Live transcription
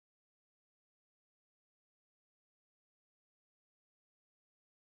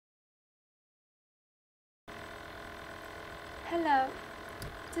Hello!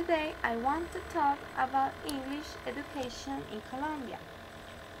 Today I want to talk about English education in Colombia.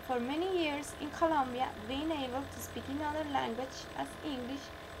 For many years in Colombia, being able to speak another language as English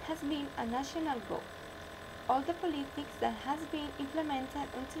has been a national goal. All the politics that has been implemented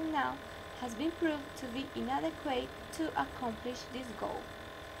until now has been proved to be inadequate to accomplish this goal,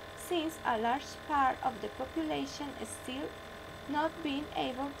 since a large part of the population is still not being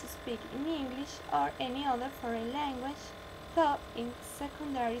able to speak in English or any other foreign language taught in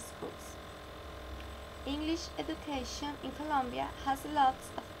secondary schools. English education in Colombia has lots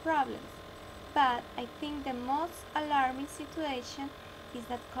of problems, but I think the most alarming situation is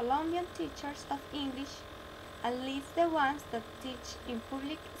that Colombian teachers of English, at least the ones that teach in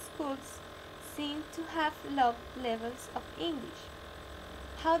public schools, seem to have low levels of English.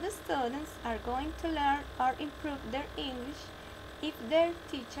 How the students are going to learn or improve their English if their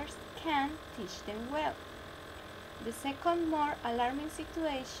teachers can't teach them well? The second more alarming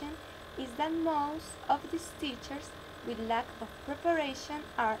situation is that most of these teachers with lack of preparation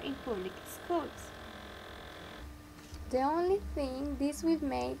are in public schools. The only thing this will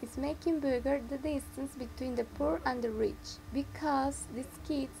make is making bigger the distance between the poor and the rich, because these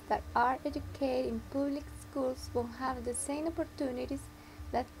kids that are educated in public schools won't have the same opportunities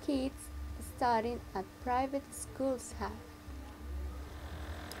that kids studying at private schools have.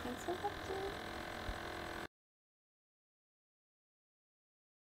 Thanks for watching.